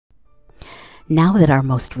Now that our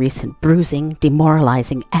most recent bruising,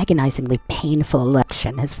 demoralizing, agonizingly painful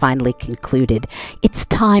election has finally concluded, it's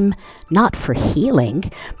time not for healing,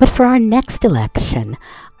 but for our next election.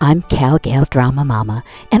 I'm CalGalDramaMama,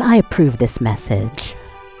 and I approve this message.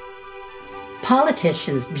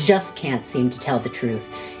 Politicians just can't seem to tell the truth.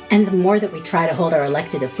 And the more that we try to hold our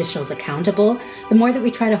elected officials accountable, the more that we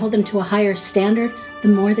try to hold them to a higher standard, the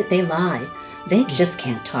more that they lie. They just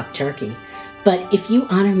can't talk turkey. But if you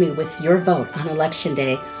honor me with your vote on Election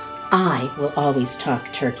Day, I will always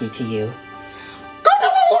talk turkey to you.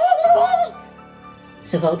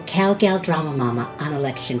 So vote CalGalDramaMama on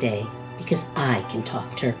Election Day, because I can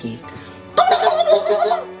talk turkey.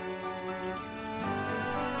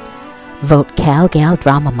 Vote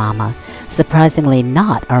CalGalDramaMama, surprisingly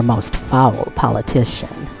not our most foul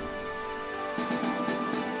politician.